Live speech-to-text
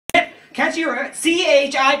Can't you remember?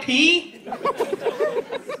 C-H-I-P?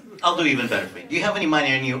 I'll do even better for you. Do you have any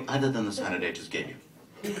money on you other than the $100 I just gave you?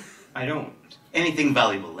 I don't. Anything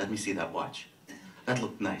valuable? Let me see that watch. That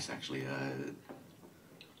looked nice, actually.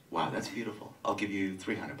 Wow, that's beautiful. I'll give you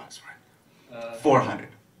 $300 for it. 400.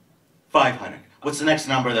 500. What's the next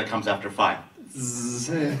number that comes after 5?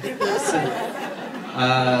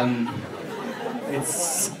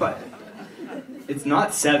 It's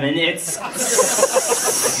not 7, it's...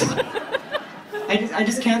 I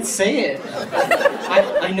just can't say it.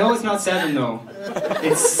 I know it's not 7 though.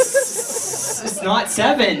 It's not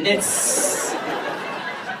 7, it's...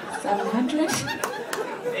 700?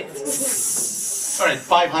 All right,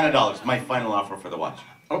 $500. My final offer for the watch.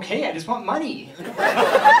 Okay, I just want money.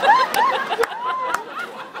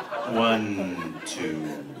 1,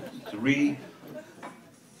 2, 3,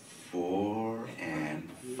 4, and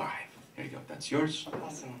 5. Here you go. That's yours.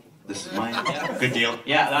 Awesome. This is mine. Good deal.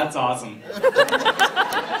 Yeah, that's awesome.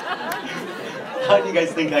 How do you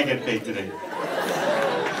guys think I get paid today?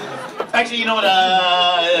 Actually, you know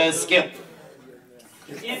what? Skip.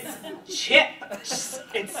 It's Chip.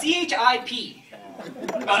 It's C-H-I-P.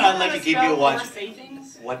 I'd like to keep you a watch. Say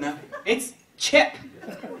things? What now? It's Chip.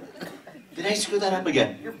 Did I screw that up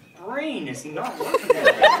again? Your brain is not working.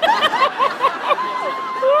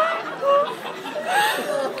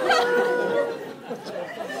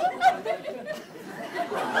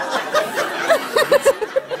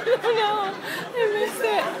 No, I missed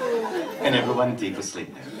it. And everyone deep asleep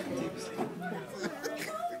now. Deep asleep.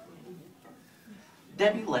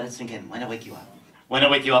 Debbie, let it sink in. When I wake you up. When I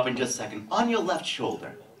wake you up in just a second, on your left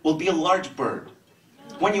shoulder will be a large bird.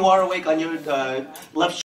 When you are awake on your left